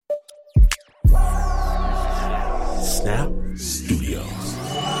Snap Studios.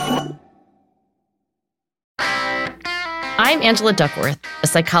 I'm Angela Duckworth, a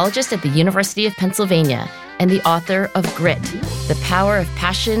psychologist at the University of Pennsylvania and the author of Grit, The Power of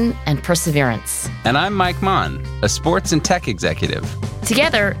Passion and Perseverance. And I'm Mike Mon, a sports and tech executive.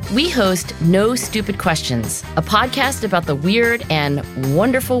 Together, we host No Stupid Questions, a podcast about the weird and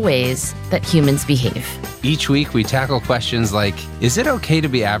wonderful ways that humans behave. Each week, we tackle questions like, is it okay to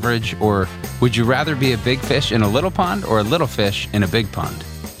be average? Or would you rather be a big fish in a little pond or a little fish in a big pond?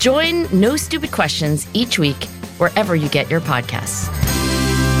 Join No Stupid Questions each week, wherever you get your podcasts.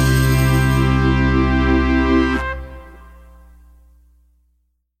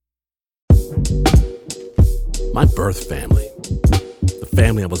 My birth family, the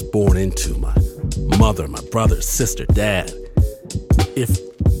family I was born into, my mother, my brother, sister, dad. If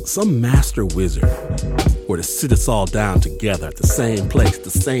some master wizard were to sit us all down together at the same place, at the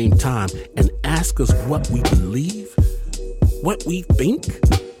same time, and ask us what we believe, what we think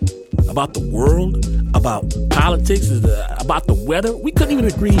about the world, about politics, about the weather, we couldn't even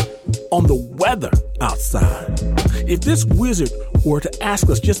agree on the weather outside. If this wizard were to ask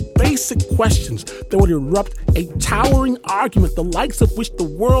us just basic questions that would erupt a towering argument the likes of which the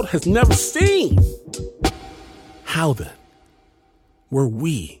world has never seen, how then were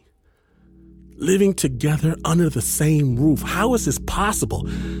we living together under the same roof? How is this possible?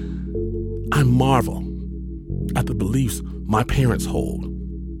 I marvel at the beliefs my parents hold.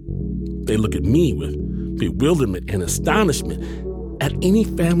 They look at me with bewilderment and astonishment. At any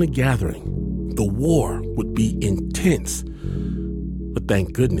family gathering, the war would be intense. But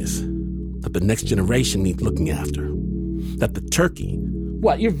thank goodness that the next generation needs looking after. That the turkey,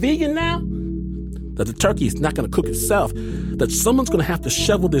 what, you're vegan now? That the turkey is not going to cook itself. That someone's going to have to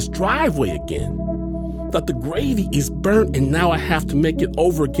shovel this driveway again. That the gravy is burnt and now I have to make it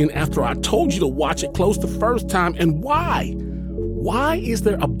over again after I told you to watch it close the first time. And why? Why is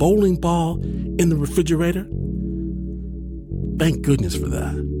there a bowling ball in the refrigerator? Thank goodness for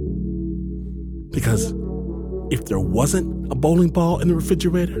that. Because if there wasn't a bowling ball in the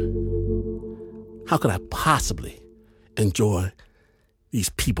refrigerator, how could I possibly enjoy these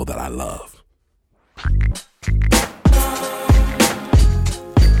people that I love?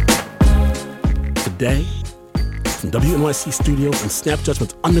 Today, from WNYC Studios and Snap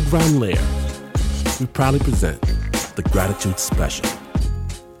Judgment's underground lair, we proudly present the Gratitude Special.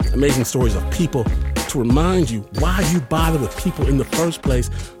 Amazing stories of people to remind you why you bother with people in the first place.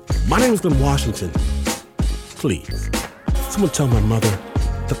 My name is Glenn Washington. Please, someone tell my mother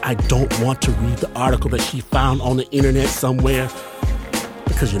that I don't want to read the article that she found on the internet somewhere,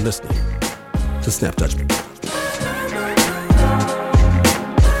 because you're listening to Snap Judgment.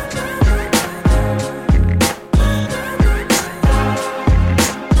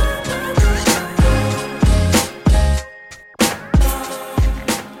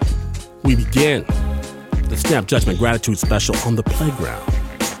 We begin the Snap Judgment Gratitude Special on the playground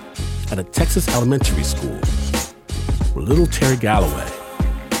at a Texas elementary school where little Terry Galloway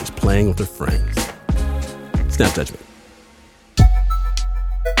is playing with her friends. Snap Judgment.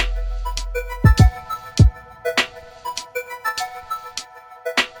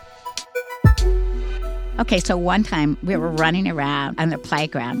 Okay, so one time we were running around on the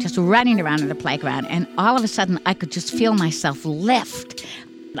playground, and all of a sudden I could just feel myself lift.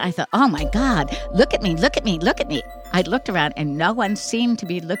 I thought, oh my God, look at me, look at me, look at me. I looked around and no one seemed to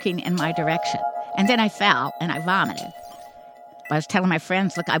be looking in my direction. And then I fell and I vomited. I was telling my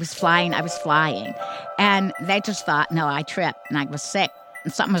friends, look, I was flying. And they just thought, no, I tripped and I was sick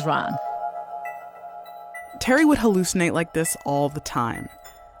and something was wrong. Terry would hallucinate like this all the time.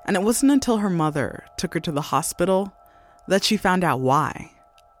 And it wasn't until her mother took her to the hospital that she found out why.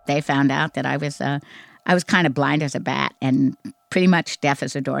 They found out that I was kind of blind as a bat and pretty much deaf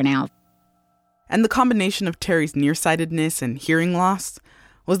as a doornail. And the combination of Terry's nearsightedness and hearing loss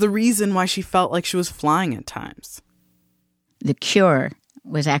was the reason why she felt like she was flying at times. The cure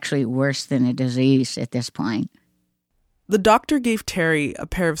was actually worse than the disease at this point. The doctor gave Terry a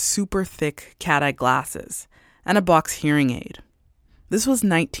pair of super thick cat-eye glasses and a box hearing aid. This was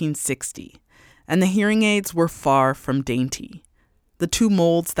 1960, and the hearing aids were far from dainty. The two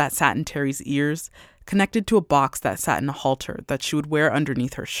molds that sat in Terry's ears connected to a box that sat in a halter that she would wear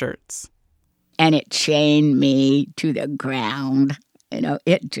underneath her shirts. And it chained me to the ground.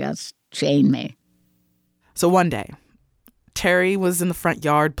 It just chained me. So one day, Terry was in the front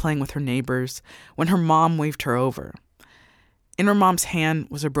yard playing with her neighbors when her mom waved her over. In her mom's hand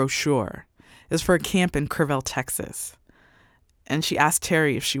was a brochure. It was for a camp in Kerrville, Texas. And she asked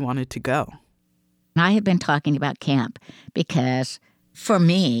Terry if she wanted to go. I had been talking about camp because, for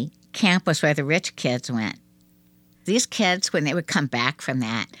me, camp was where the rich kids went. these kids, when they would come back from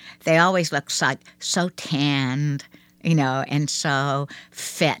that, they always looked so tanned, and so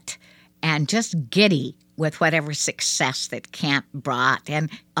fit and just giddy with whatever success that camp brought, and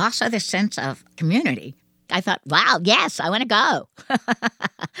also the sense of community. I thought, wow, yes, I want to go.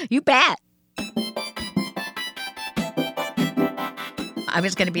 You bet. I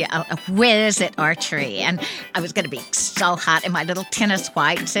was going to be a whiz at archery, and I was going to be so hot in my little tennis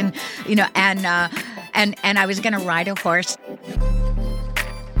whites, and I was going to ride a horse.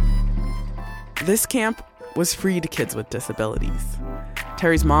 This camp was free to kids with disabilities.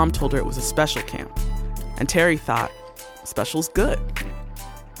 Terry's mom told her it was a special camp, and Terry thought special's good.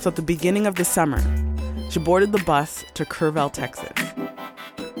 So at the beginning of the summer, she boarded the bus to Kerrville, Texas.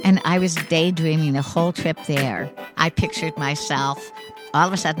 And I was daydreaming the whole trip there. I pictured myself all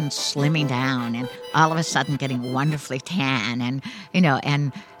of a sudden slimming down, and all of a sudden getting wonderfully tan, and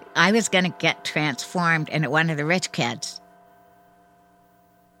I was going to get transformed into one of the rich kids.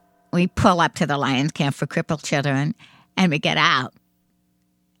 We pull up to the Lions Camp for Crippled Children, and we get out.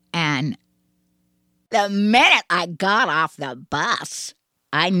 And the minute I got off the bus,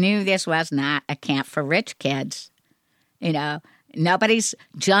 I knew this was not a camp for rich kids. Nobody's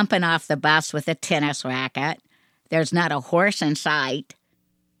jumping off the bus with a tennis racket. There's not a horse in sight.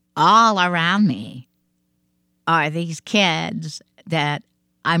 All around me are these kids that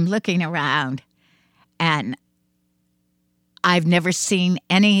I'm looking around, and I've never seen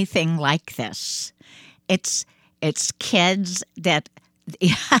anything like this. It's kids that,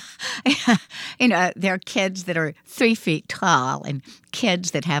 they're kids that are 3 feet tall, and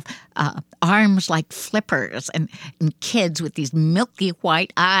kids that have arms like flippers, and kids with these milky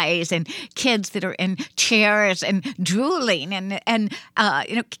white eyes, and kids that are in chairs and drooling, and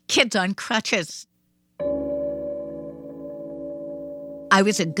kids on crutches. I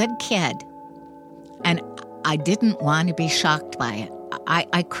was a good kid, and I didn't want to be shocked by it.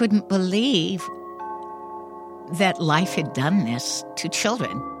 I couldn't believe that life had done this to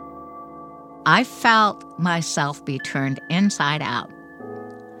children. I felt myself be turned inside out.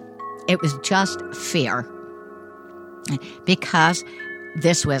 It was just fear, because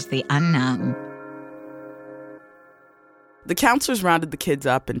this was the unknown. The counselors rounded the kids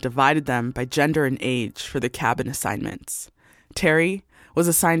up and divided them by gender and age for their cabin assignments. Terry was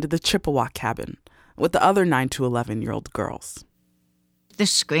assigned to the Chippewa cabin with the other 9 to 11-year-old girls. The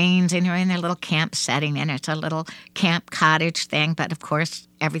screens, and you're in a little camp setting, and it's a little camp cottage thing, but of course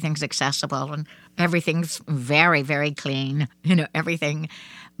everything's accessible and everything's very, very clean, everything.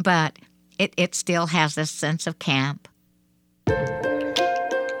 But it still has this sense of camp.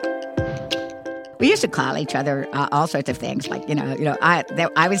 We used to call each other all sorts of things, like,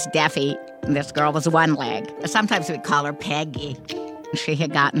 I was Deafy, and this girl was one leg. Sometimes we'd call her Peggy. She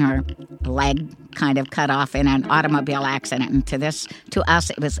had gotten her leg kind of cut off in an automobile accident, and to us,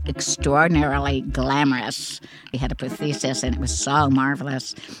 it was extraordinarily glamorous. We had a prosthesis, and it was so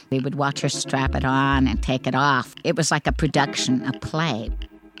marvelous. We would watch her strap it on and take it off. It was like a production, a play.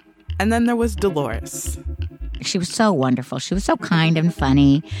 And then there was Dolores. She was so wonderful. She was so kind and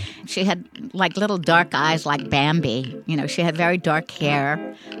funny. She had like little dark eyes like Bambi. She had very dark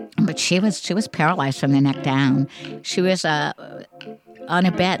hair, but she was paralyzed from the neck down. She was on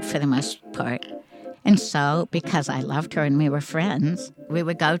a bed for the most part. And so, because I loved her and we were friends, we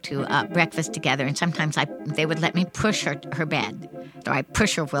would go to breakfast together, and sometimes they would let me push her bed, or I'd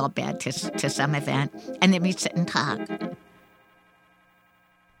push her wheel bed to some event, and then we'd sit and talk.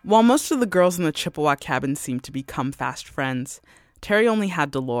 While most of the girls in the Chippewa cabin seemed to become fast friends, Terry only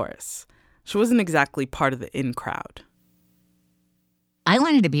had Dolores. She wasn't exactly part of the in crowd. I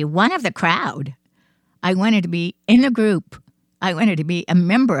wanted to be one of the crowd. I wanted to be in the group. I wanted to be a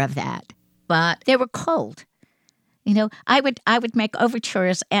member of that. But they were cold. I would make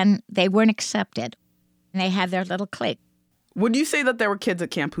overtures, and they weren't accepted. And they had their little clique. Would you say that there were kids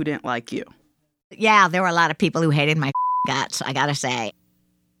at camp who didn't like you? Yeah, there were a lot of people who hated my guts, I gotta say.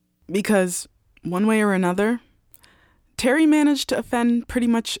 Because, one way or another, Terry managed to offend pretty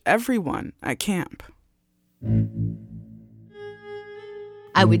much everyone at camp.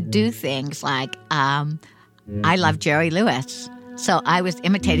 I would do things like, I love Jerry Lewis. So I was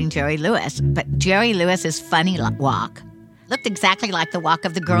imitating Jerry Lewis, but Jerry Lewis's funny walk looked exactly like the walk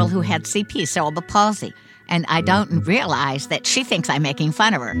of the girl who had CP, cerebral palsy. And I don't realize that she thinks I'm making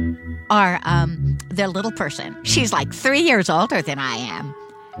fun of her. Or their little person. She's like 3 years older than I am.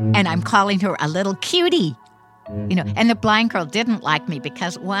 And I'm calling her a little cutie. And the blind girl didn't like me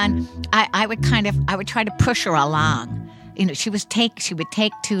because, one, I would try to push her along. She would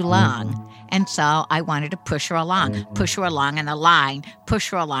take too long. And so I wanted to push her along in the line,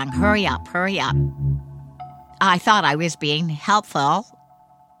 push her along, hurry up. I thought I was being helpful.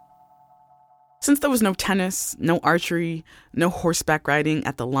 Since there was no tennis, no archery, no horseback riding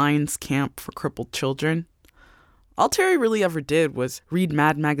at the Lions camp for crippled children, all Terry really ever did was read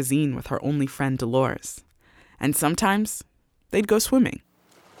Mad Magazine with her only friend Dolores. And sometimes they'd go swimming.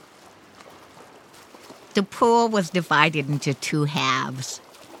 The pool was divided into two halves,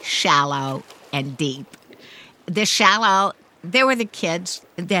 shallow and deep. The shallow, there were the kids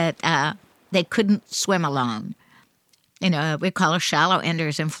that they couldn't swim alone. We call it shallow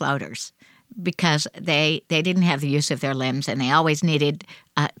enders and floaters because they didn't have the use of their limbs, and they always needed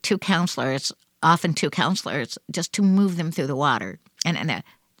two counselors, just to move them through the water. And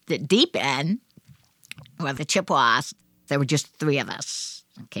the deep end, well, the Chippewas, there were just three of us.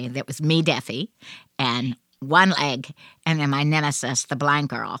 Okay, that was me, Deffy, and one leg, and then my nemesis, the blind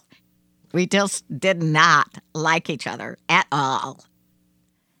girl. We just did not like each other at all.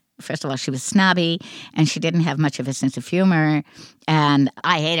 First of all, she was snobby, and she didn't have much of a sense of humor, and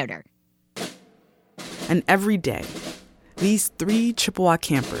I hated her. And every day, these three Chippewa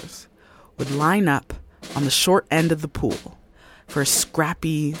campers would line up on the short end of the pool for a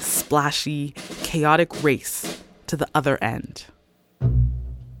scrappy, splashy, chaotic race to the other end.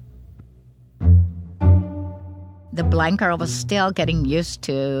 The blind girl was still getting used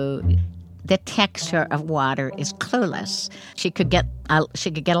to the texture of water is clueless. She could get a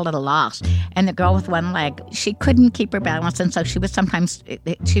little lost. And the girl with one leg, she couldn't keep her balance, and so she would sometimes,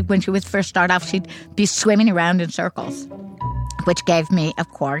 when she would first start off, she'd be swimming around in circles, which gave me, of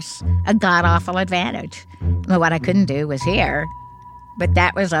course, a god-awful advantage. Well, what I couldn't do was hear, but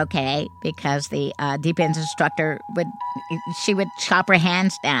that was okay because the deep end instructor would chop her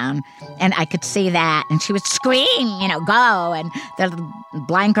hands down, and I could see that, and she would scream, go, and the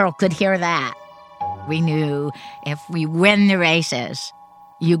blind girl could hear that. We knew if we win the races,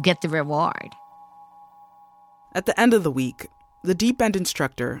 you get the reward. At the end of the week, the deep end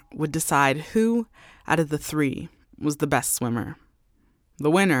instructor would decide who, out of the three, was the best swimmer.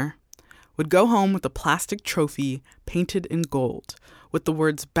 The winner would go home with a plastic trophy painted in gold with the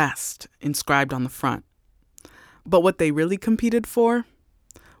words "best" inscribed on the front. But what they really competed for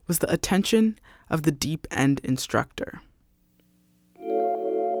was the attention of the deep end instructor.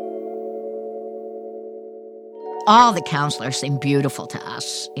 All the counselors seemed beautiful to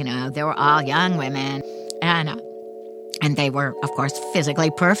us. They were all young women, and they were, of course,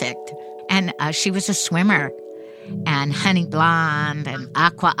 physically perfect. And she was a swimmer, and honey blonde, and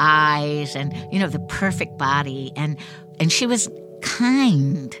aqua eyes, and the perfect body, and she was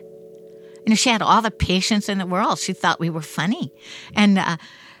kind. She had all the patience in the world. She thought we were funny, and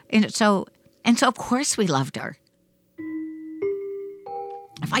so of course we loved her.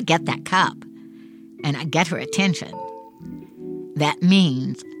 If I get that cup and I get her attention, that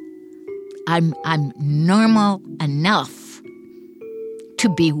means I'm normal enough to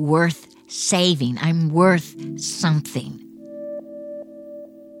be worth saving. I'm worth something.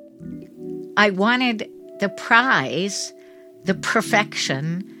 I wanted the prize, the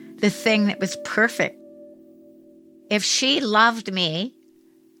perfection, the thing that was perfect. If she loved me,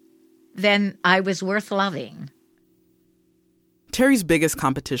 then I was worth loving. Terry's biggest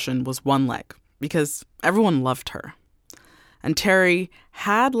competition was one leg, because everyone loved her. And Terry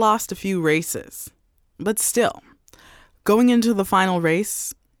had lost a few races. But still, going into the final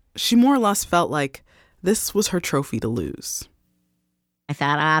race, she more or less felt like this was her trophy to lose. I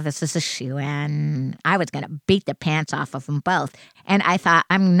thought, this is a shoo-in. I was going to beat the pants off of them both. And I thought,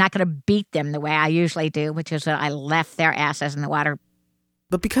 I'm not going to beat them the way I usually do, which is that I left their asses in the water.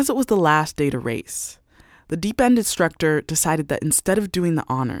 But because it was the last day to race, the deep end instructor decided that instead of doing the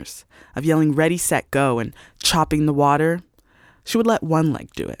honors, of yelling ready, set, go, and chopping the water, she would let one leg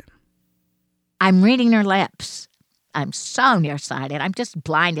do it. I'm reading her lips. I'm so nearsighted. I'm just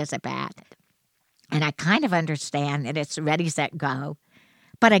blind as a bat. And I kind of understand that it's ready, set, go.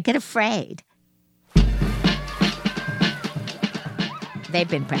 But I get afraid. They've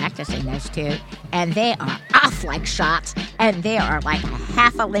been practicing those two, and they are off like shots, and they are like a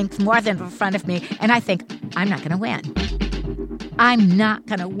half a length more than in front of me, and I think, I'm not going to win. I'm not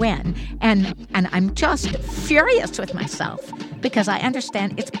going to win. And I'm just furious with myself because I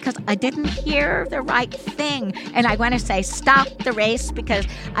understand it's because I didn't hear the right thing. And I want to say, stop the race because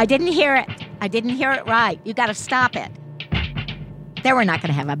I didn't hear it. I didn't hear it right. You got to stop it. They were not going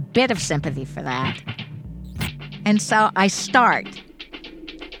to have a bit of sympathy for that. And so I start.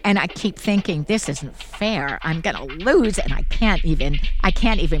 And I keep thinking, this isn't fair. I'm going to lose, and I can't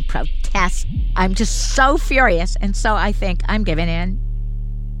even protest. I'm just so furious, and so I think I'm giving in.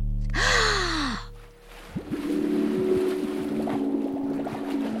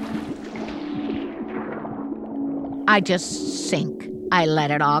 I just sink. I let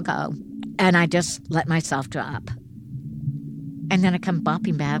it all go. And I just let myself drop. And then I come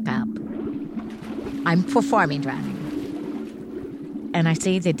bopping back up. I'm performing drowning. And I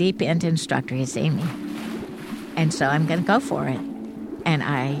see the deep end instructor is seeing me. And so I'm going to go for it. And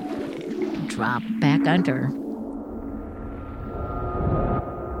I drop back under.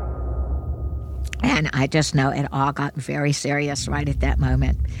 And I just know it all got very serious right at that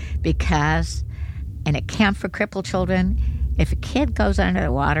moment. Because in a camp for crippled children, if a kid goes under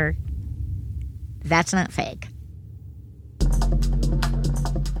the water, that's not fake.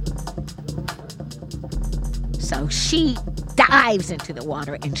 So she dives into the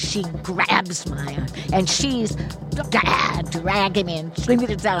water and she grabs my arm and she's dragging me and screaming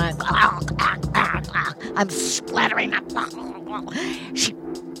it down. I'm splattering up. She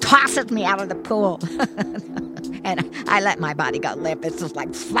tosses me out of the pool. And I let my body go limp. It's just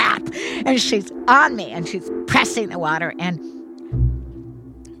like flap. And she's on me and she's pressing the water. And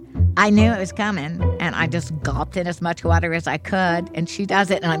I knew it was coming. And I just gulped in as much water as I could. And she does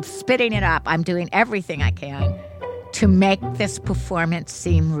it. And I'm spitting it up. I'm doing everything I can to make this performance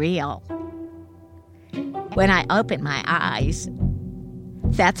seem real. When I opened my eyes,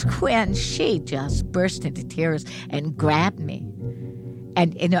 that's when she just burst into tears and grabbed me.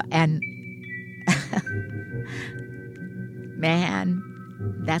 And, you know, and man,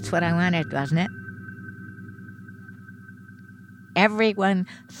 that's what I wanted, wasn't it? Everyone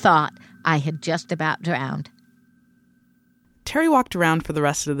thought I had just about drowned. Terry walked around for the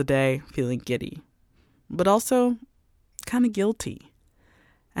rest of the day feeling giddy, but also kind of guilty.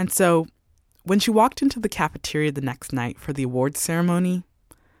 And so when she walked into the cafeteria the next night for the awards ceremony,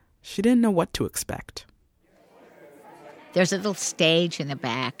 she didn't know what to expect. There's a little stage in the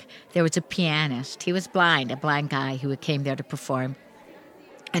back. There was a pianist. He was blind, a blind guy who came there to perform.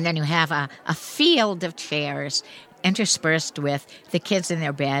 And then you have a field of chairs interspersed with the kids in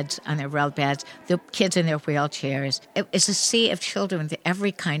their beds, on their rolled beds, the kids in their wheelchairs. It's a sea of children with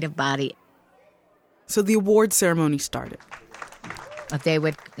every kind of body. So the award ceremony started. They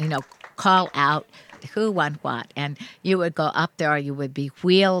would, call out who won what, and you would go up there or you would be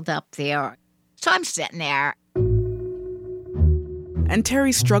wheeled up there. So I'm sitting there. And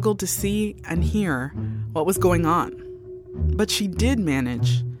Terry struggled to see and hear what was going on. But she did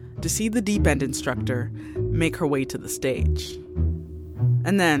manage to see the deep end instructor make her way to the stage.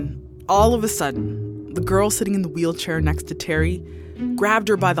 And then, all of a sudden, the girl sitting in the wheelchair next to Terry grabbed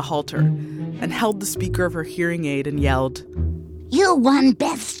her by the halter and held the speaker of her hearing aid and yelled, "You won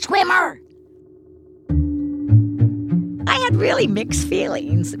Best Swimmer!" I had really mixed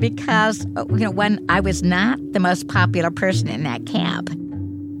feelings because, when I was not the most popular person in that camp,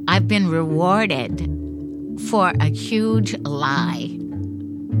 I've been rewarded for a huge lie.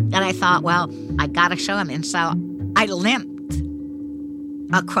 And I thought, well, I got to show him. And so I limped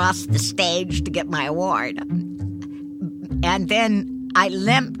across the stage to get my award. And then I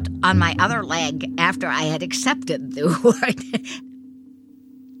limped on my other leg after I had accepted the award.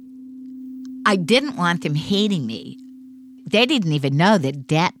 I didn't want them hating me. They didn't even know the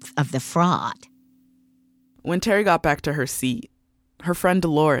depth of the fraud. When Terry got back to her seat, her friend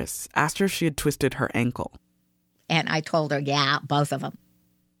Dolores asked her if she had twisted her ankle. And I told her, yeah, both of them.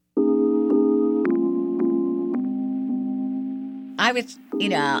 I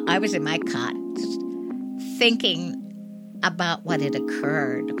was in my cot just thinking about what had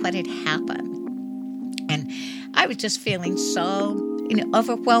occurred, what had happened. And I was just feeling so,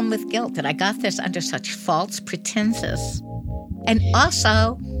 overwhelmed with guilt that I got this under such false pretenses. And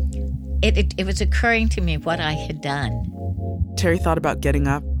also, it was occurring to me what I had done. Terry thought about getting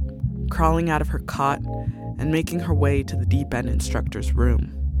up, crawling out of her cot, and making her way to the deep end instructor's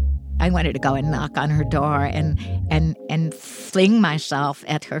room. I wanted to go and knock on her door and fling myself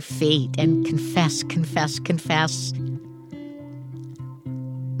at her feet and confess.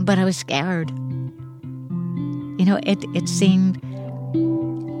 But I was scared. It seemed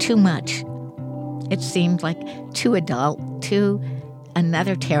too much. It seemed like too adult, too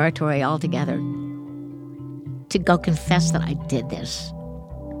another territory altogether. To go confess that I did this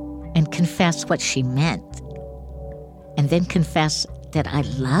and confess what she meant and then confess that I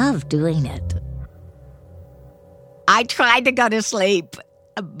love doing it. I tried to go to sleep,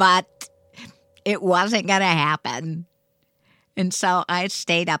 but it wasn't going to happen. And so I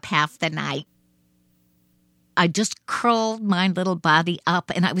stayed up half the night. I just curled my little body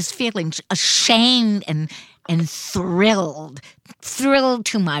up, and I was feeling ashamed and thrilled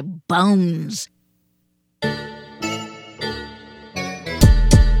to my bones.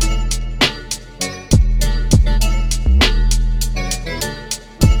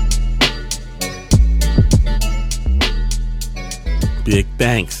 Big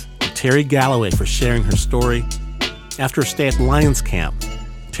thanks to Terry Galloway for sharing her story. After her stay at Lions Camp,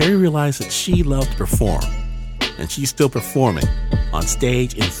 Terry realized that she loved to perform, and she's still performing on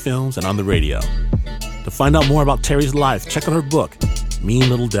stage, in films, and on the radio. To find out more about Terry's life, check out her book, Mean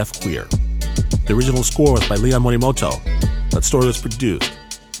Little Deaf Queer. The original score was by Leon Morimoto. That story was produced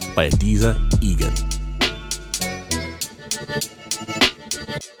by Adiza Egan.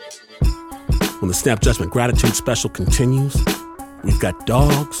 When the Snap Judgment Gratitude Special continues, we've got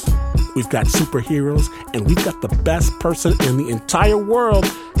dogs, we've got superheroes, and we've got the best person in the entire world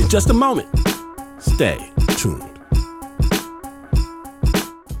in just a moment. Stay tuned.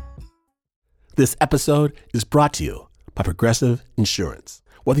 This episode is brought to you by Progressive Insurance.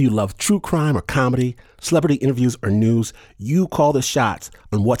 Whether you love true crime or comedy, celebrity interviews or news, you call the shots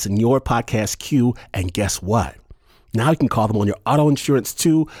on what's in your podcast queue, and guess what? Now you can call them on your auto insurance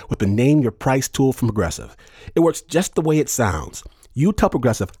too with the Name Your Price tool from Progressive. It works just the way it sounds. You tell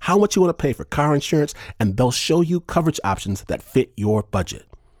Progressive how much you want to pay for car insurance, and they'll show you coverage options that fit your budget.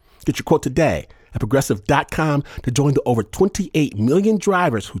 Get your quote today at Progressive.com to join the over 28 million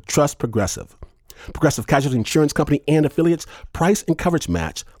drivers who trust Progressive. Progressive Casualty Insurance Company and affiliates. Price and coverage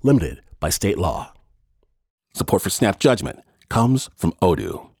match limited by state law. Support for Snap Judgment comes from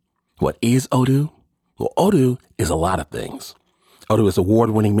Odoo. What is Odoo? Well, Odoo is a lot of things. Odoo is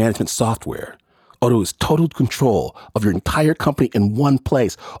award-winning management software. Odoo is total control of your entire company in one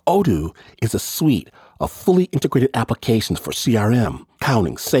place. Odoo is a suite of fully integrated applications for CRM,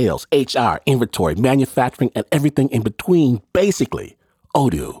 accounting, sales, HR, inventory, manufacturing, and everything in between. Basically,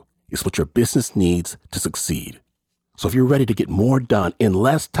 Odoo is what your business needs to succeed. So if you're ready to get more done in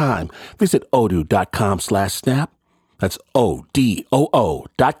less time, visit odoo.com/snap. That's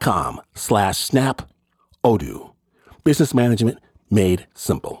ODOO.com/snap. Odoo. Business management made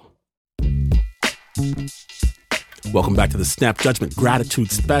simple. Welcome back to the Snap Judgment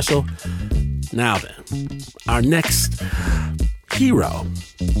Gratitude Special. Now then, our next hero,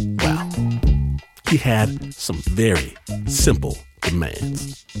 well, he had some very simple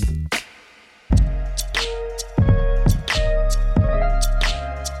demands.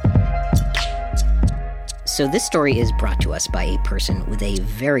 So this story is brought to us by a person with a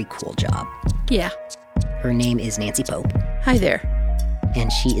very cool job. Yeah. Her name is Nancy Pope. Hi there.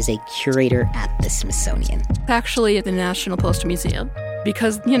 And she is a curator at the Smithsonian. Actually at the National Postal Museum.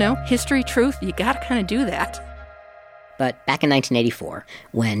 Because, history, truth, you gotta kind of do that. But back in 1984,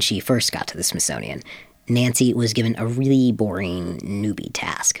 when she first got to the Smithsonian, Nancy was given a really boring newbie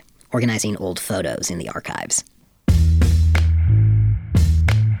task, organizing old photos in the archives.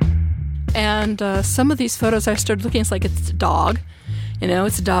 And some of these photos I started looking, it's like it's a dog.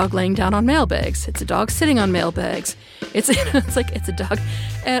 It's a dog laying down on mailbags. It's a dog sitting on mailbags. It's like it's a dog.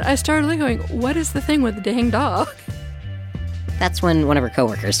 And I started looking, what is the thing with the dang dog? That's when one of her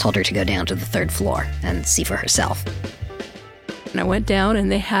coworkers told her to go down to the third floor and see for herself. And I went down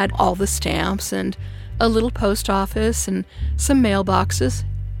and they had all the stamps and a little post office and some mailboxes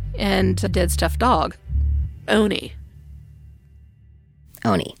and a dead stuffed dog. Oni.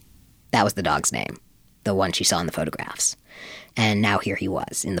 Oni. That was the dog's name. The one she saw in the photographs. And now here he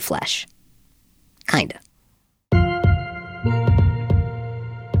was, in the flesh. Kinda.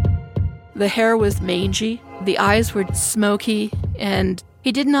 The hair was mangy, the eyes were smoky, and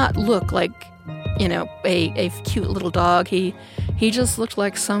he did not look like, a cute little dog. He just looked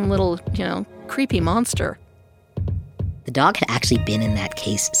like some little, creepy monster. The dog had actually been in that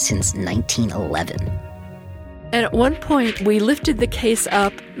case since 1911. And at one point, we lifted the case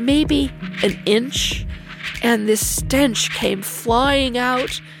up maybe an inch, and this stench came flying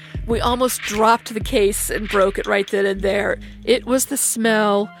out. We almost dropped the case and broke it right then and there. It was the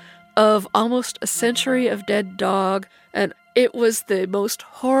smell of almost a century of dead dog, and it was the most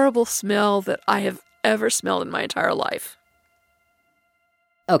horrible smell that I have ever smelled in my entire life.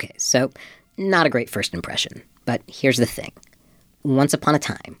 Okay, so not a great first impression, but here's the thing. Once upon a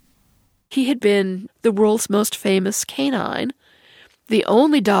time, he had been the world's most famous canine, the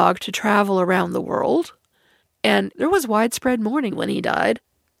only dog to travel around the world, and there was widespread mourning when he died.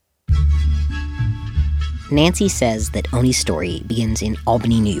 Nancy says that Oni's story begins in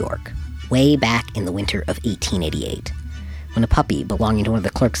Albany, New York, way back in the winter of 1888, when a puppy belonging to one of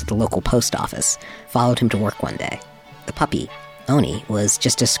the clerks at the local post office followed him to work one day. The puppy, Oni, was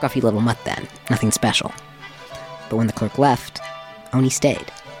just a scruffy little mutt then, nothing special. But when the clerk left, Oni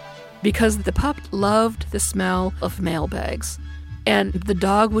stayed. Because the pup loved the smell of mailbags. And the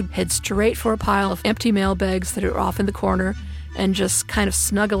dog would head straight for a pile of empty mailbags that are off in the corner and just kind of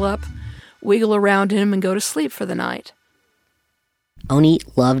snuggle up, wiggle around him, and go to sleep for the night. Oni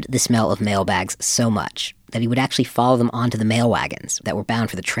loved the smell of mail bags so much that he would actually follow them onto the mail wagons that were bound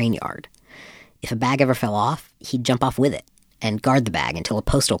for the train yard. If a bag ever fell off, he'd jump off with it and guard the bag until a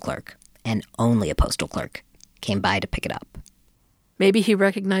postal clerk, and only a postal clerk, came by to pick it up. Maybe he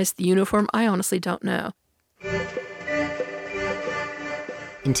recognized the uniform. I honestly don't know.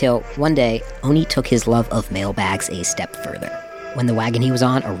 Until one day, Oni took his love of mailbags a step further. When the wagon he was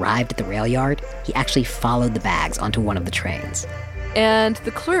on arrived at the rail yard, he actually followed the bags onto one of the trains. And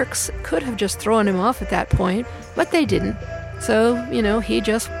the clerks could have just thrown him off at that point, but they didn't. So, he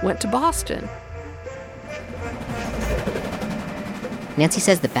just went to Boston. Nancy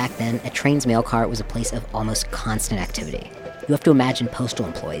says that back then, a train's mail car was a place of almost constant activity. You have to imagine postal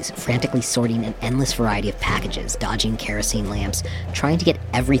employees frantically sorting an endless variety of packages, dodging kerosene lamps, trying to get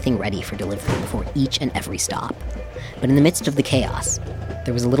everything ready for delivery before each and every stop. But in the midst of the chaos,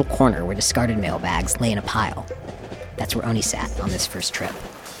 there was a little corner where discarded mail bags lay in a pile. That's where Oni sat on this first trip,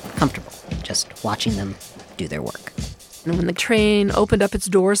 comfortable, just watching them do their work. And when the train opened up its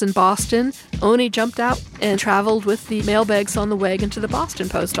doors in Boston, Oni jumped out and traveled with the mailbags on the wagon to the Boston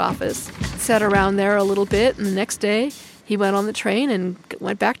post office. Sat around there a little bit, and the next day, he went on the train and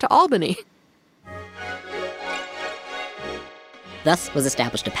went back to Albany. Thus was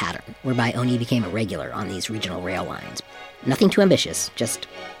established a pattern whereby Oni became a regular on these regional rail lines. Nothing too ambitious, just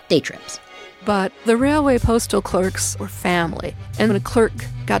day trips. But the railway postal clerks were family, and when a clerk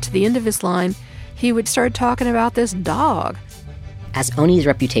got to the end of his line, he would start talking about this dog. As Oni's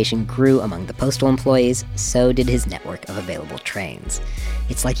reputation grew among the postal employees, so did his network of available trains.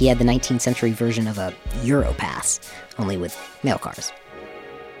 It's like he had the 19th century version of a Europass, only with mail cars.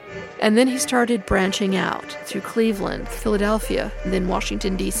 And then he started branching out through Cleveland, Philadelphia, and then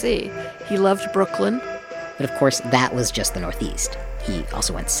Washington, D.C. He loved Brooklyn. But of course, that was just the Northeast. He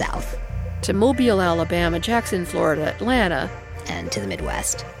also went south. To Mobile, Alabama, Jackson, Florida, Atlanta. And to the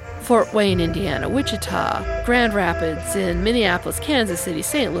Midwest. Fort Wayne, Indiana, Wichita, Grand Rapids, in Minneapolis, Kansas City,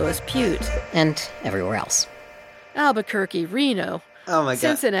 St. Louis, Butte. And everywhere else. Albuquerque, Reno. Oh my God.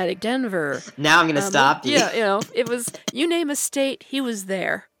 Cincinnati, Denver. Now I'm going to stop you. Yeah, it was, you name a state, he was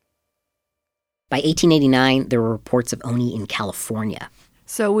there. By 1889, there were reports of Oni in California.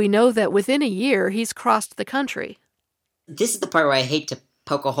 So we know that within a year, he's crossed the country. This is the part where I hate to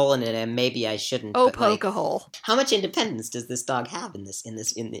poke a hole in it, and maybe I shouldn't. Oh, poke a hole. How much independence does this dog have in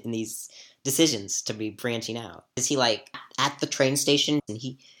these decisions to be branching out? Is he at the train station and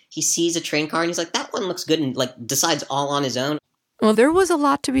he sees a train car and he's like, that one looks good, and decides all on his own? Well, there was a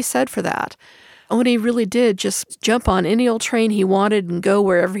lot to be said for that. Oni really did just jump on any old train he wanted and go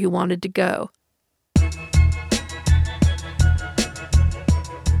wherever he wanted to go.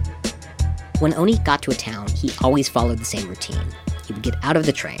 When Oni got to a town, he always followed the same routine. He would get out of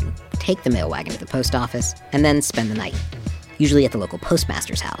the train, take the mail wagon to the post office, and then spend the night. Usually at the local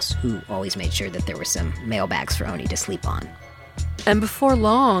postmaster's house, who always made sure that there were some mail bags for Oni to sleep on. And before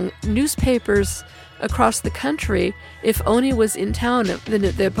long, newspapers across the country, if Oni was in town,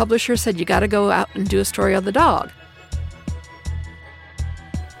 the publisher said, you got to go out and do a story on the dog.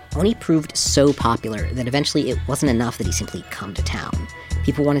 Oni proved so popular that eventually it wasn't enough that he simply come to town.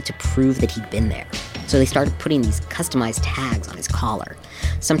 People wanted to prove that he'd been there. So they started putting these customized tags on his collar.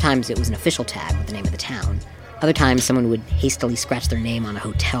 Sometimes it was an official tag with the name of the town. Other times someone would hastily scratch their name on a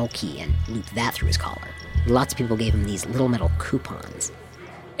hotel key and loop that through his collar. Lots of people gave him these little metal coupons.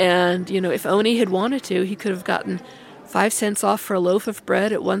 And, if Oni had wanted to, he could have gotten 5 cents off for a loaf of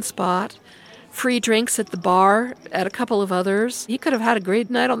bread at one spot, free drinks at the bar at a couple of others. He could have had a great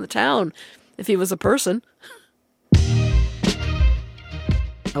night on the town if he was a person.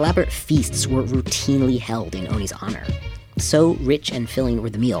 Elaborate feasts were routinely held in Oni's honor. So rich and filling were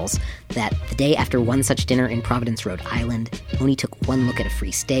the meals that the day after one such dinner in Providence, Rhode Island, Oni took one look at a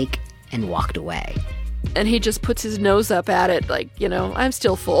free steak and walked away. And he just puts his nose up at it I'm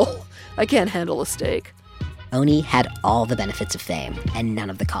still full. I can't handle a steak. Oni had all the benefits of fame and none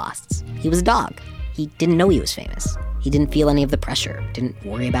of the costs. He was a dog. He didn't know he was famous. He didn't feel any of the pressure, didn't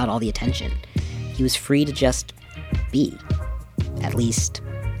worry about all the attention. He was free to just be, at least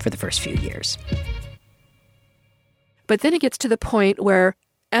for the first few years. But then it gets to the point where,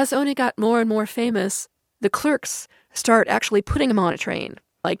 as Oni got more and more famous, the clerks start actually putting him on a train.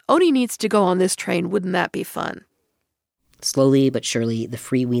 Oni needs to go on this train, wouldn't that be fun? Slowly but surely, the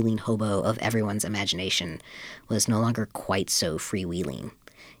freewheeling hobo of everyone's imagination was no longer quite so freewheeling.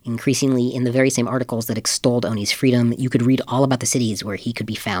 Increasingly, in the very same articles that extolled Oni's freedom, you could read all about the cities where he could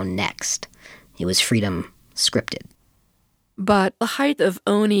be found next. It was freedom scripted. But the height of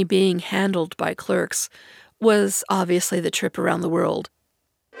Oni being handled by clerks was obviously the trip around the world.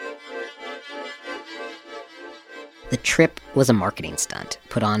 The trip was a marketing stunt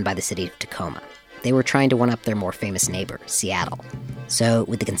put on by the city of Tacoma. They were trying to one-up their more famous neighbor, Seattle. So,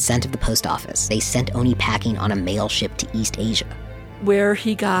 with the consent of the post office, they sent Oni packing on a mail ship to East Asia. Where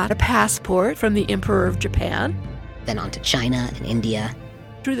he got a passport from the Emperor of Japan. Then on to China and India.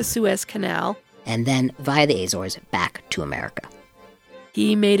 Through the Suez Canal. And then, via the Azores, back to America.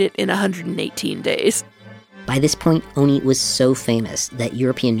 He made it in 118 days. By this point, Oni was so famous that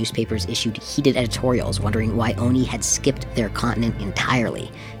European newspapers issued heated editorials wondering why Oni had skipped their continent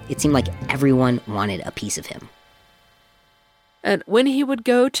entirely. It seemed like everyone wanted a piece of him. And when he would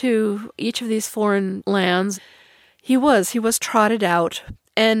go to each of these foreign lands, he was trotted out.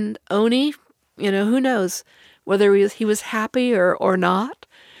 And Oni, who knows whether he was happy or not.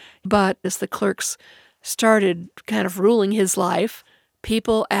 But as the clerks started kind of ruling his life,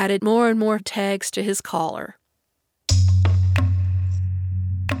 people added more and more tags to his collar.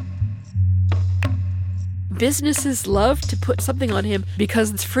 Businesses love to put something on him because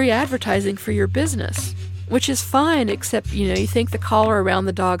it's free advertising for your business, which is fine, except, you think the collar around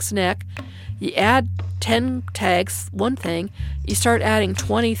the dog's neck, you add 10 tags, one thing, you start adding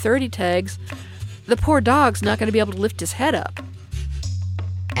 20, 30 tags, the poor dog's not going to be able to lift his head up.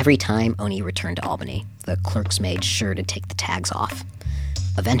 Every time Oni returned to Albany, the clerks made sure to take the tags off.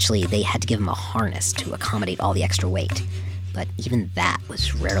 Eventually, they had to give him a harness to accommodate all the extra weight, but even that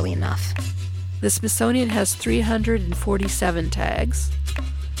was rarely enough. The Smithsonian has 347 tags.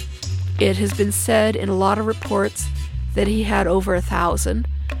 It has been said in a lot of reports that he had over 1,000,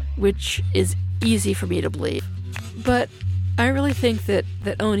 which is easy for me to believe. But I really think that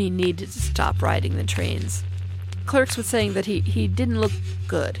Oni needed to stop riding the trains. Clerks were saying that he didn't look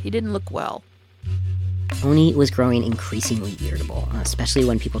good. He didn't look well. Oni was growing increasingly irritable, especially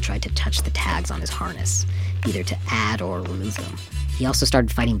when people tried to touch the tags on his harness, either to add or remove them. He also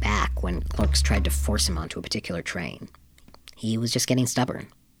started fighting back when clerks tried to force him onto a particular train. He was just getting stubborn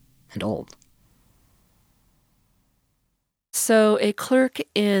and old. So a clerk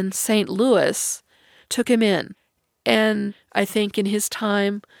in St. Louis took him in, and I think in his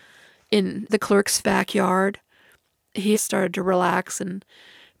time in the clerk's backyard, he started to relax and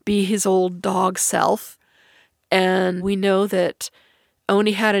be his old dog self. And we know that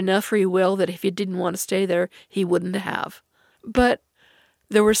Oni had enough free will that if he didn't want to stay there, he wouldn't have. But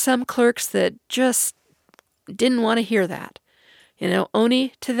there were some clerks that just didn't want to hear that.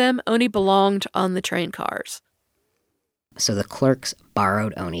 Oni belonged on the train cars. So the clerks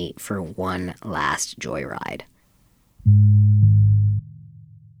borrowed Oni for one last joyride.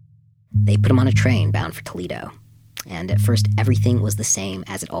 They put him on a train bound for Toledo. And at first, everything was the same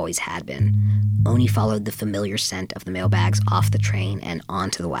as it always had been. Oni followed the familiar scent of the mailbags off the train and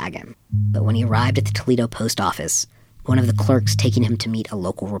onto the wagon. But when he arrived at the Toledo post office, one of the clerks taking him to meet a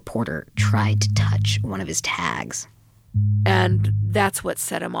local reporter tried to touch one of his tags. And that's what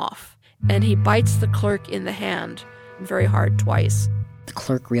set him off. And he bites the clerk in the hand very hard twice. The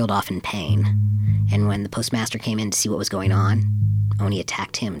clerk reeled off in pain. And when the postmaster came in to see what was going on, Oni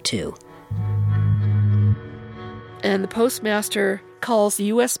attacked him too. And the postmaster calls the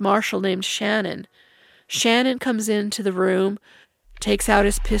U.S. Marshal named Shannon. Shannon comes into the room, takes out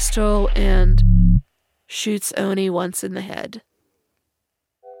his pistol, and shoots Oni once in the head.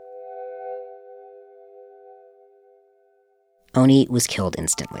 Oni was killed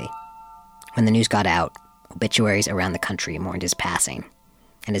instantly. When the news got out, obituaries around the country mourned his passing,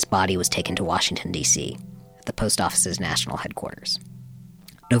 and his body was taken to Washington, D.C., at the post office's national headquarters.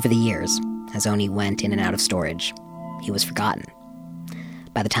 But over the years, as Oni went in and out of storage, he was forgotten.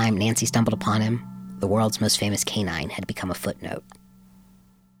 By the time Nancy stumbled upon him, the world's most famous canine had become a footnote.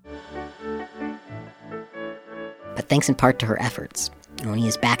 But thanks in part to her efforts, Oni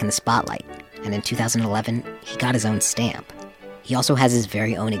is back in the spotlight, and in 2011, he got his own stamp. He also has his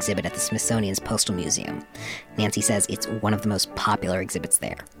very own exhibit at the Smithsonian's Postal Museum. Nancy says it's one of the most popular exhibits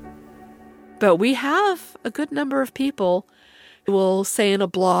there. But we have a good number of people who will say in a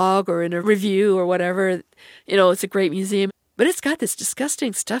blog or in a review or whatever, it's a great museum, but it's got this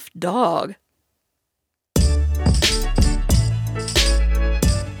disgusting stuffed dog.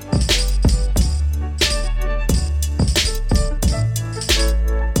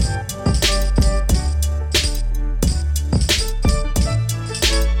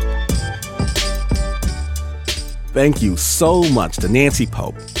 Thank you so much to Nancy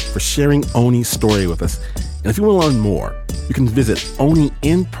Pope for sharing Oni's story with us. And if you want to learn more, you can visit Oni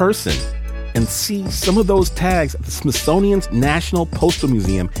in person and see some of those tags at the Smithsonian's National Postal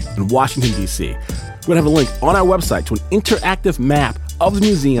Museum in Washington, D.C. We're going to have a link on our website to an interactive map of the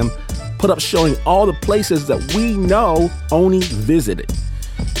museum put up showing all the places that we know Oni visited.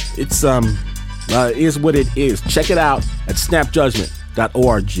 It's It is what it is. Check it out at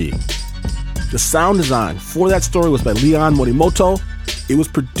snapjudgment.org. The sound design for that story was by Leon Morimoto. It was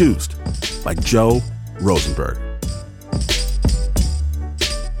produced by Joe Rosenberg.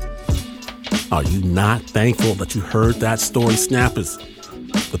 Are you not thankful that you heard that story, Snappers?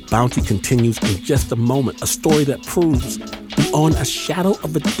 The bounty continues in just a moment. A story that proves beyond a shadow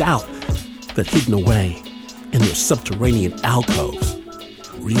of a doubt that hidden away in their subterranean alcoves,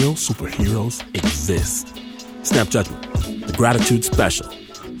 real superheroes exist. Snap Judgment, the Gratitude Special.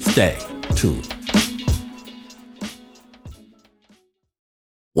 Stay tuned.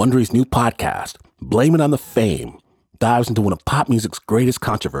 Wondery's new podcast, Blame It on the Fame, dives into one of pop music's greatest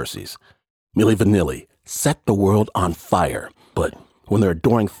controversies. Milli Vanilli set the world on fire, but when their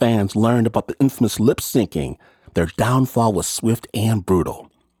adoring fans learned about the infamous lip-syncing, their downfall was swift and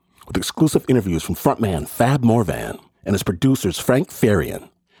brutal. With exclusive interviews from frontman Fab Morvan and his producers Frank Farian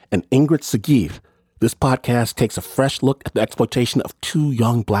and Ingrid Sagif, this podcast takes a fresh look at the exploitation of two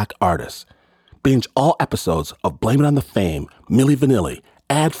young black artists. Binge all episodes of Blame It on the Fame, Milli Vanilli,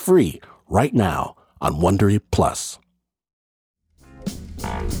 ad-free right now on Wondery Plus.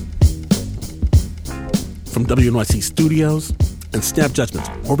 From WNYC Studios and Snap Judgment's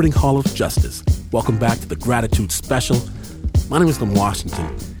Orbiting Hall of Justice, welcome back to the Gratitude Special. My name is Lim Washington,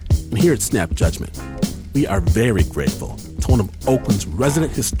 and here at Snap Judgment, we are very grateful to one of Oakland's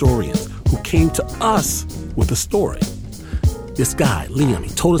resident historians who came to us with a story. This guy, Liam, he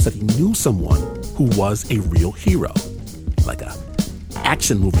told us that he knew someone who was a real hero, like a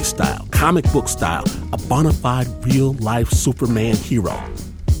action movie style, comic book style, a bona fide real-life Superman hero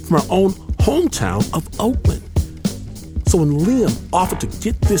from our own hometown of Oakland. So when Liam offered to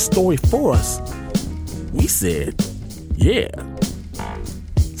get this story for us, we said, yeah.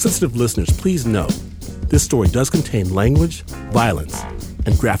 Sensitive listeners, please note, this story does contain language, violence,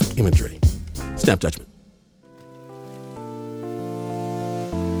 and graphic imagery. Snap Judgment.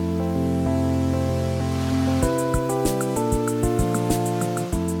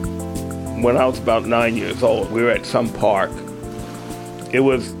 When I was about 9 years old, we were at some park. It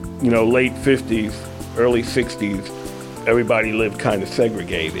was, late 50s, early 60s. Everybody lived kind of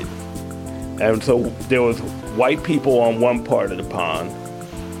segregated. And so there was white people on one part of the pond,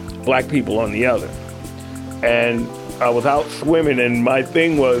 black people on the other. And I was out swimming, and my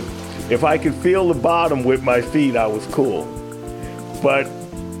thing was, if I could feel the bottom with my feet, I was cool. But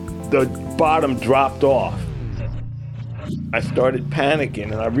the bottom dropped off. I started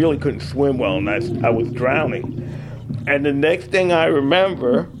panicking, and I really couldn't swim well, and I was drowning. And the next thing I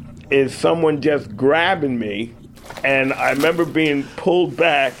remember is someone just grabbing me, and I remember being pulled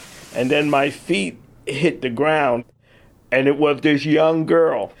back, and then my feet hit the ground, and it was this young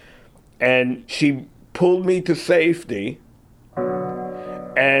girl, and she pulled me to safety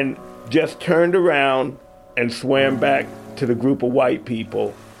and just turned around and swam back to the group of white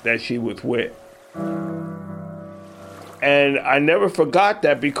people that she was with. And I never forgot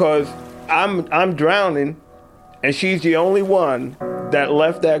that, because I'm drowning, and she's the only one that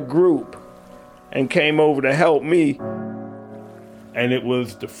left that group and came over to help me. And it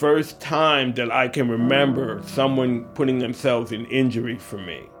was the first time that I can remember someone putting themselves in injury for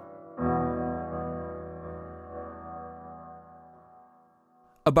me.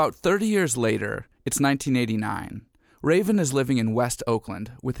 About 30 years later, it's 1989. Raven is living in West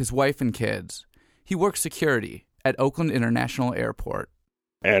Oakland with his wife and kids. He works security at Oakland International Airport.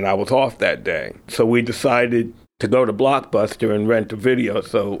 And I was off that day. So we decided to go to Blockbuster and rent a video.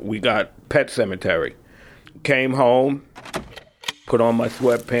 So we got Pet Sematary. Came home, put on my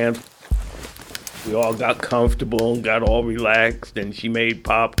sweatpants. We all got comfortable and got all relaxed. And she made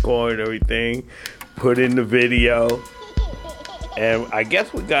popcorn and everything, put in the video. And I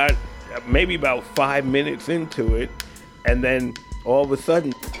guess we got maybe about 5 minutes into it. And then all of a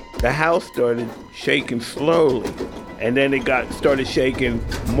sudden, the house started shaking slowly, and then it started shaking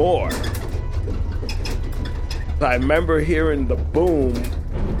more. I remember hearing the boom,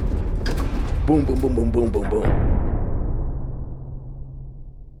 boom, boom, boom, boom, boom, boom, boom.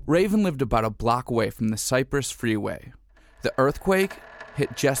 Raven lived about a block away from the Cypress Freeway. The earthquake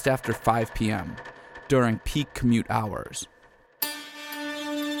hit just after 5 p.m., during peak commute hours.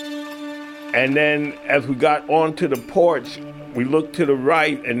 And then as we got onto the porch, we looked to the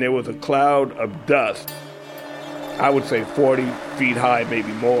right, and there was a cloud of dust. I would say 40 feet high,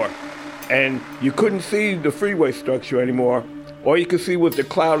 maybe more. And you couldn't see the freeway structure anymore. All you could see was the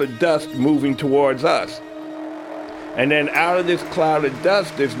cloud of dust moving towards us. And then out of this cloud of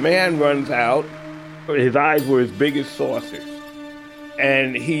dust, this man runs out. His eyes were as big as saucers.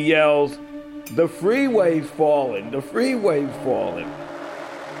 And he yells, "The freeway's falling, the freeway's falling."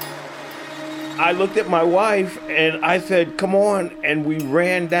 I looked at my wife and I said, come on, and we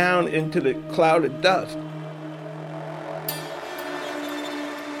ran down into the cloud of dust.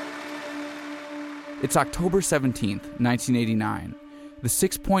 It's October 17th, 1989. The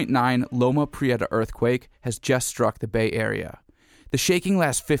 6.9 Loma Prieta earthquake has just struck the Bay Area. The shaking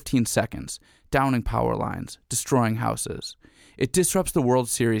lasts 15 seconds, downing power lines, destroying houses. It disrupts the World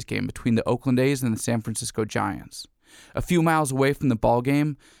Series game between the Oakland A's and the San Francisco Giants. A few miles away from the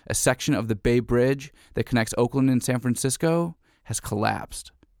ballgame, a section of the Bay Bridge that connects Oakland and San Francisco has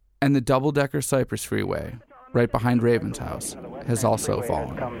collapsed. And the double-decker Cypress Freeway, right behind Raven's house, has also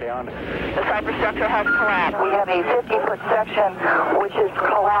fallen. The Cypress structure has collapsed. We have a 50-foot section which is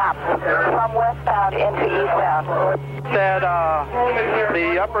collapsed from westbound into eastbound. Said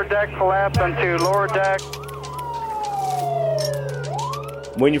the upper deck collapsed onto lower deck.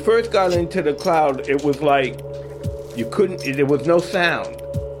 When you first got into the cloud, it was like there was no sound.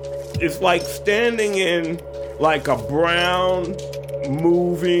 It's like standing in like a brown,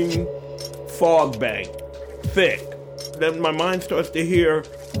 moving fog bank, thick. Then my mind starts to hear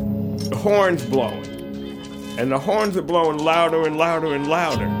the horns blowing. And the horns are blowing louder and louder and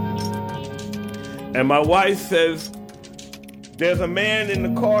louder. And my wife says, there's a man in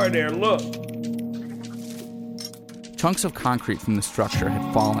the car there, look. Chunks of concrete from the structure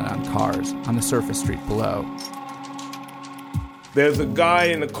had fallen on cars on the surface street below. There's a guy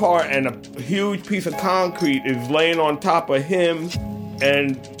in the car and a huge piece of concrete is laying on top of him,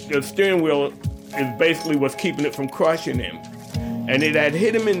 and the steering wheel is basically what's keeping it from crushing him. And it had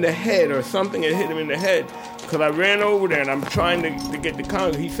hit him in the head, or something had hit him in the head, because I ran over there and I'm trying to get the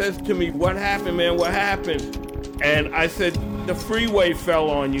concrete. He says to me, what happened, man, what happened? And I said, the freeway fell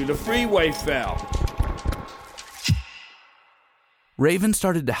on you, the freeway fell. Raven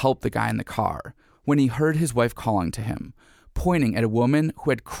started to help the guy in the car when he heard his wife calling to him, pointing at a woman who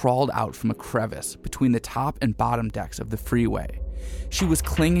had crawled out from a crevice between the top and bottom decks of the freeway. She was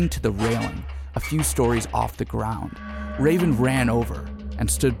clinging to the railing, a few stories off the ground. Raven ran over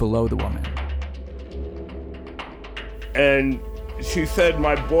and stood below the woman. And she said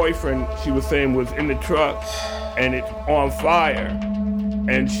my boyfriend, she was saying, was in the truck and it's on fire.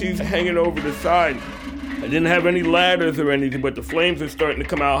 And she's hanging over the side. I didn't have any ladders or anything, but the flames are starting to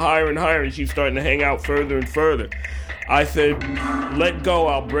come out higher and higher, and she's starting to hang out further and further. I said, let go,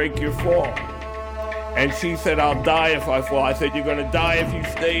 I'll break your fall. And she said, I'll die if I fall. I said, you're going to die if you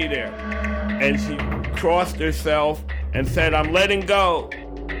stay there. And she crossed herself and said, I'm letting go.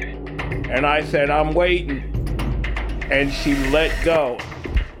 And I said, I'm waiting. And she let go.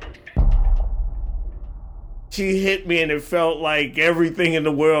 She hit me, and it felt like everything in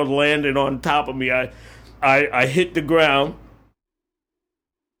the world landed on top of me. I hit the ground.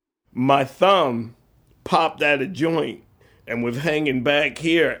 My thumb popped out of joint and was hanging back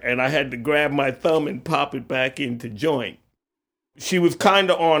here, and I had to grab my thumb and pop it back into joint. She was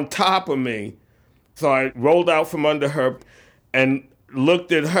kind of on top of me, so I rolled out from under her and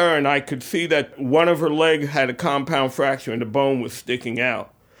looked at her, and I could see that one of her legs had a compound fracture and the bone was sticking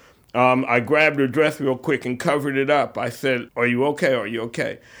out. I grabbed her dress real quick and covered it up. I said, are you okay? Are you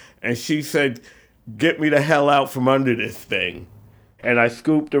okay? And she said, get me the hell out from under this thing. And I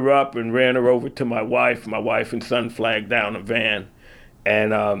scooped her up and ran her over to my wife. My wife and son flagged down a van.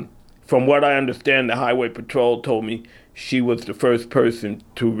 And from what I understand, the Highway Patrol told me she was the first person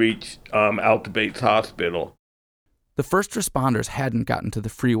to reach Alta Bates Hospital. The first responders hadn't gotten to the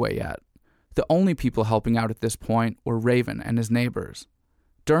freeway yet. The only people helping out at this point were Raven and his neighbors.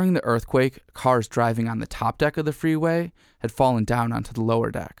 During the earthquake, cars driving on the top deck of the freeway had fallen down onto the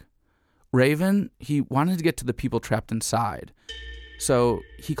lower deck. Raven, he wanted to get to the people trapped inside. So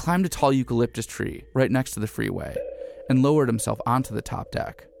he climbed a tall eucalyptus tree right next to the freeway and lowered himself onto the top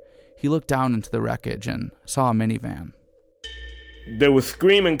deck. He looked down into the wreckage and saw a minivan. There was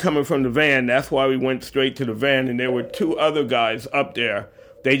screaming coming from the van. That's why we went straight to the van, and there were two other guys up there.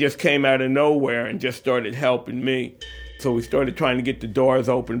 They just came out of nowhere and just started helping me. So we started trying to get the doors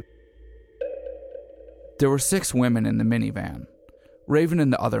open. There were 6 women in the minivan. Raven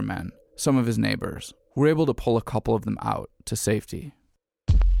and the other men, some of his neighbors, were able to pull a couple of them out to safety.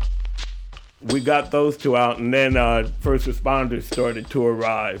 We got those 2 out, and then first responders started to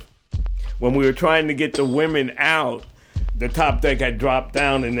arrive. When we were trying to get the women out, the top deck had dropped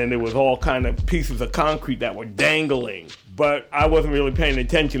down, and then there was all kind of pieces of concrete that were dangling. But I wasn't really paying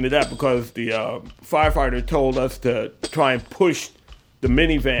attention to that because the firefighter told us to try and push the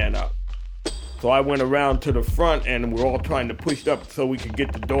minivan up. So I went around to the front, and we're all trying to push up so we could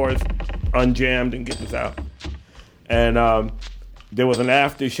get the doors unjammed and get this out. And there was an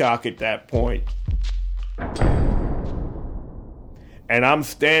aftershock at that point. And I'm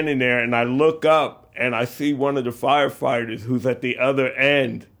standing there, and I look up, and I see one of the firefighters who's at the other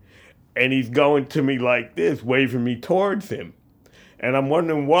end, and he's going to me like this, waving me towards him. And I'm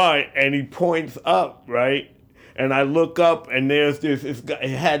wondering why, and he points up, right? And I look up, and there's this, it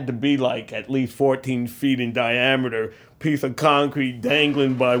had to be like at least 14 feet in diameter, piece of concrete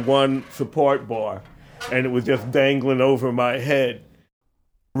dangling by one support bar. And it was just dangling over my head.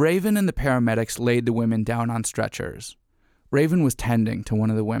 Raven and the paramedics laid the women down on stretchers. Raven was tending to one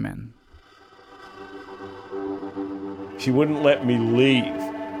of the women. She wouldn't let me leave.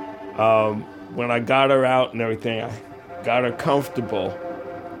 When I got her out and everything, I got her comfortable,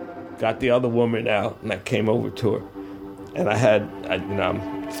 got the other woman out, and I came over to her. And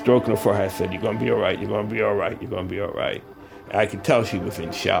I'm stroking her forehead. I said, "You're going to be all right, you're going to be all right, you're going to be all right." And I could tell she was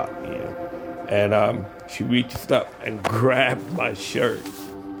in shock, you know. And she reached up and grabbed my shirt.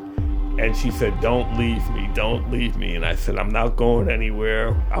 And she said, "Don't leave me, don't leave me." And I said, "I'm not going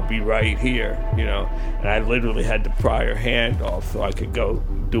anywhere. I'll be right here," you know. And I literally had to pry her hand off so I could go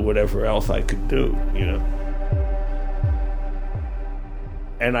do whatever else I could do, you know.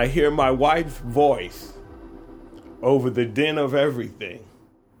 And I hear my wife's voice over the din of everything.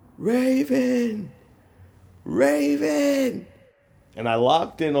 "Raven, Raven." And I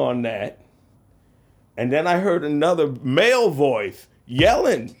locked in on that. And then I heard another male voice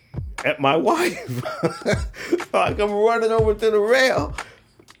yelling at my wife. So I come running over to the rail,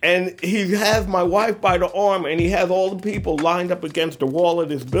 and he has my wife by the arm, and he has all the people lined up against the wall of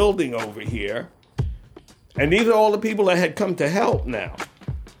this building over here. And these are all the people that had come to help now.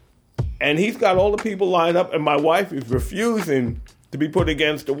 And he's got all the people lined up, and my wife is refusing to be put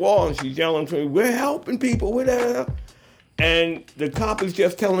against the wall, and she's yelling to me, "We're helping people, we're there." And the cop is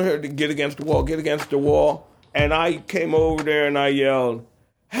just telling her to get against the wall, get against the wall. And I came over there and I yelled,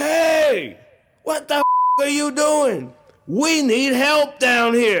 "Hey, what the are you doing? We need help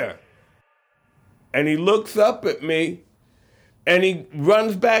down here." And he looks up at me and he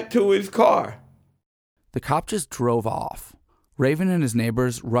runs back to his car. The cop just drove off. Raven and his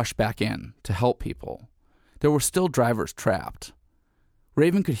neighbors rushed back in to help people. There were still drivers trapped.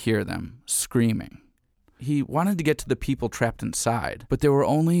 Raven could hear them screaming. He wanted to get to the people trapped inside, but there were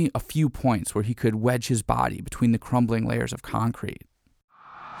only a few points where he could wedge his body between the crumbling layers of concrete.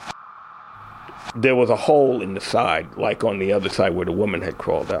 There was a hole in the side, like on the other side where the woman had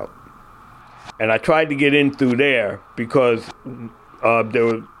crawled out. And I tried to get in through there because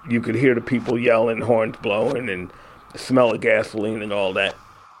you could hear the people yelling, horns blowing, and the smell of gasoline and all that.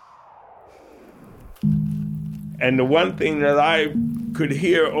 And the one thing that I could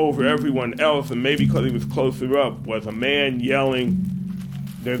hear over everyone else, and maybe because he was closer up, was a man yelling,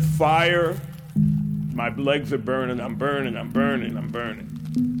 "There's fire, my legs are burning, I'm burning, I'm burning, I'm burning."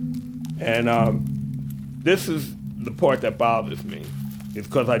 And this is the part that bothers me. It's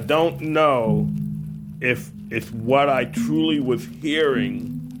because I don't know if what I truly was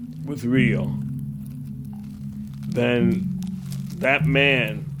hearing was real. Then that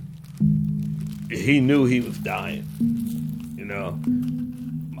man, he knew he was dying, you know.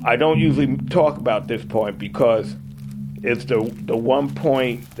 I don't usually talk about this point because it's the one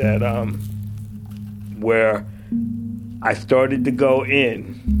point that where I started to go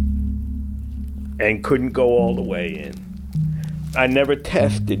in and couldn't go all the way in. I never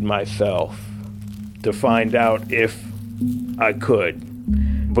tested myself to find out if I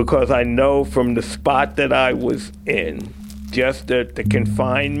could, because I know from the spot that I was in, just the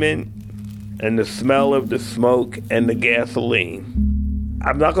confinement and the smell of the smoke and the gasoline,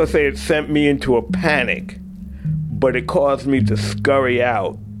 I'm not going to say it sent me into a panic, but it caused me to scurry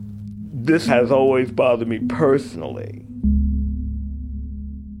out. This has always bothered me personally.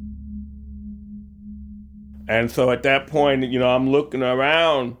 And so at that point, you know, I'm looking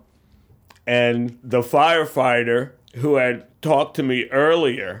around, and the firefighter who had talked to me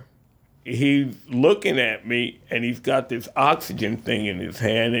earlier, he's looking at me, and he's got this oxygen thing in his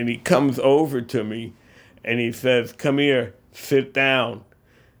hand, and he comes over to me, and he says, "Come here, sit down."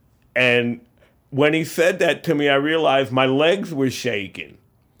 And when he said that to me, I realized my legs were shaking.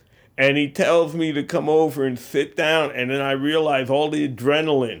 And he tells me to come over and sit down, and then I realized all the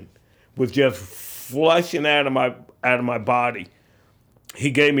adrenaline was just flushing out of my body.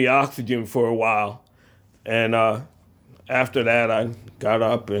 He gave me oxygen for a while, and after that, I got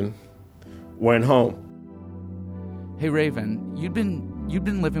up and went home. Hey Raven, you'd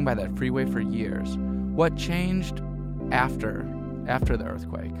been living by that freeway for years. What changed after the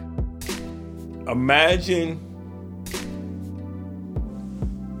earthquake?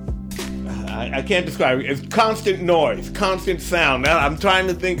 I can't describe it. It's constant noise, constant sound. Now, I'm trying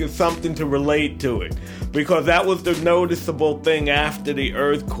to think of something to relate to it, because that was the noticeable thing after the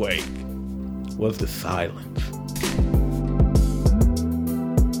earthquake, was the silence.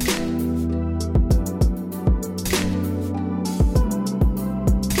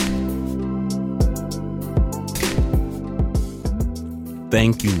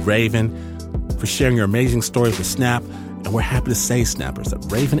 Thank you, Raven, for sharing your amazing stories with Snap. And we're happy to say, Snappers, that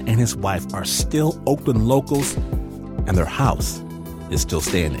Raven and his wife are still Oakland locals, and their house is still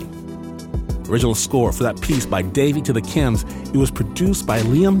standing. Original score for that piece by Davey to the Kims. It was produced by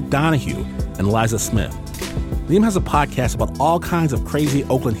Liam Donahue and Liza Smith. Liam has a podcast about all kinds of crazy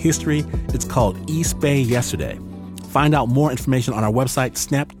Oakland history. It's called East Bay Yesterday. Find out more information on our website,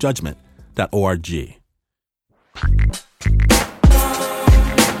 snapjudgment.org.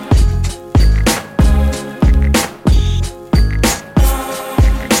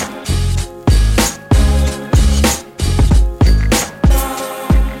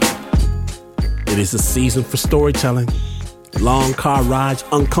 It is the season for storytelling. Long car rides,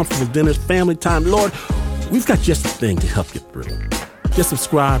 uncomfortable dinners, family time. Lord, we've got just the thing to help you through. Just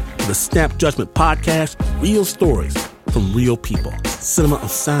subscribe to the Snap Judgment Podcast, real stories from real people. Cinema of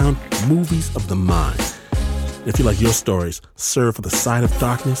sound, movies of the mind. And if you like your stories served for the side of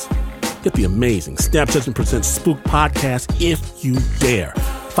darkness, get the amazing Snap Judgment Presents Spook Podcast if you dare.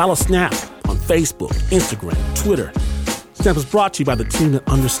 Follow Snap on Facebook, Instagram, Twitter. Snap is brought to you by the team that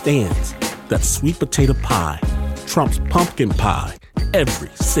understands that sweet potato pie trumps pumpkin pie every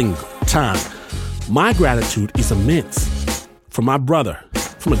single time. My gratitude is immense. For my brother,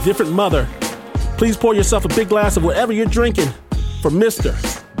 from a different mother, please pour yourself a big glass of whatever you're drinking. For Mr.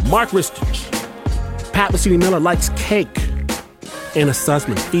 Mark Ristich, Pat Mesiti-Miller likes cake. Anna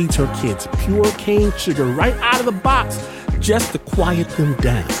Sussman feeds her kids pure cane sugar right out of the box just to quiet them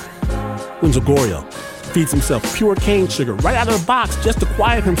down. Wenzel Gorio feeds himself pure cane sugar right out of the box just to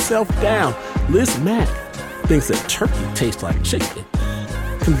quiet himself down. Liz Mack thinks that turkey tastes like chicken.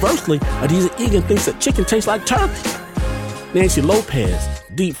 Conversely, Adiza Egan thinks that chicken tastes like turkey. Nancy Lopez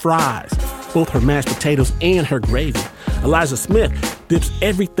deep fries both her mashed potatoes and her gravy. Eliza Smith dips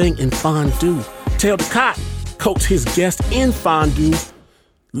everything in fondue. Tail Ducott coats his guests in fondue.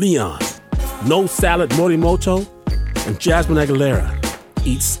 Leon, no salad morimoto, and Jasmine Aguilera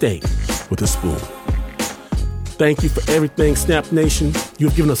eats steak with a spoon. Thank you for everything, Snap Nation.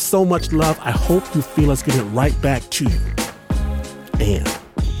 You've given us so much love. I hope you feel us giving it right back to you. And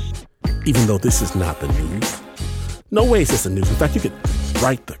even though this is not the news, no way is this the news. In fact, you could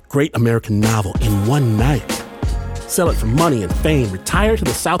write the great American novel in one night, sell it for money and fame, retire to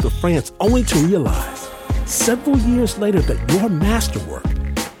the south of France, only to realize several years later that your masterwork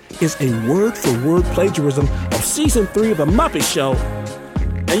is a word-for-word plagiarism of season 3 of The Muppet Show,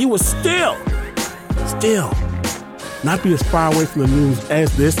 and you will still not be as far away from the news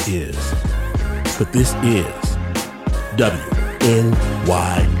as this is. But this is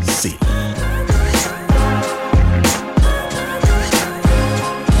WNYC.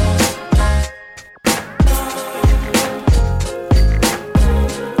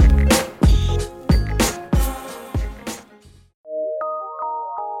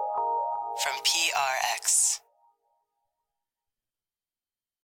 From PRX.